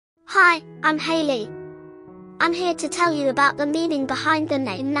Hi, I'm Hayley. I'm here to tell you about the meaning behind the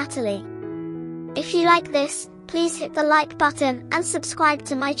name Natalee. If you like this, please hit the like button and subscribe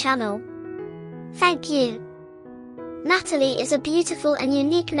to my channel. Thank you. Natalee is a beautiful and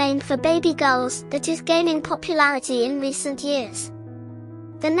unique name for baby girls that is gaining popularity in recent years.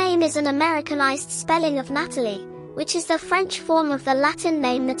 The name is an Americanized spelling of Natalie, which is the French form of the Latin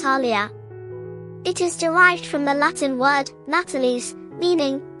name Natalia. It is derived from the Latin word, natales,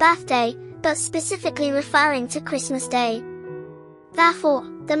 meaning birthday, but specifically referring to Christmas Day. Therefore,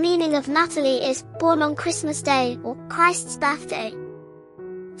 the meaning of Natalee is born on Christmas Day or Christ's birthday.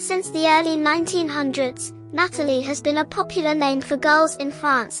 Since the early 1900s, Natalee has been a popular name for girls in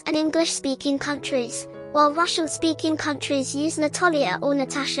France and English-speaking countries, while Russian-speaking countries use Natalia or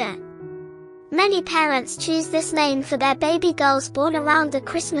Natasha. Many parents choose this name for their baby girls born around the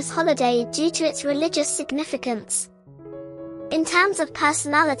Christmas holiday due to its religious significance. In terms of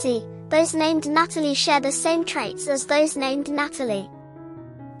personality, those named Natalee share the same traits as those named Natalie.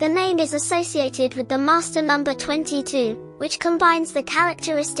 The name is associated with the master number 22, which combines the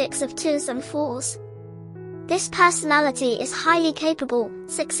characteristics of 2s and 4s. This personality is highly capable,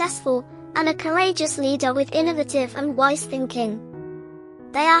 successful, and a courageous leader with innovative and wise thinking.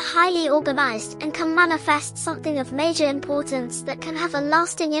 They are highly organized and can manifest something of major importance that can have a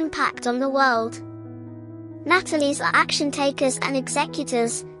lasting impact on the world. Natalees are action takers and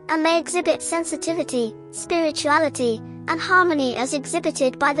executors, and they exhibit sensitivity, spirituality, and harmony as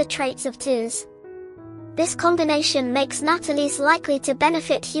exhibited by the traits of 2s. This combination makes Natalees likely to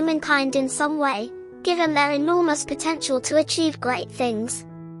benefit humankind in some way, given their enormous potential to achieve great things.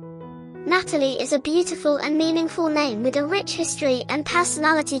 Natalee is a beautiful and meaningful name with a rich history and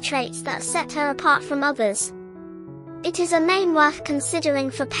personality traits that set her apart from others. It is a name worth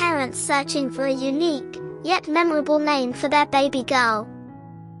considering for parents searching for a unique, yet memorable name for their baby girl.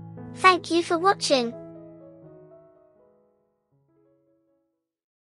 Thank you for watching.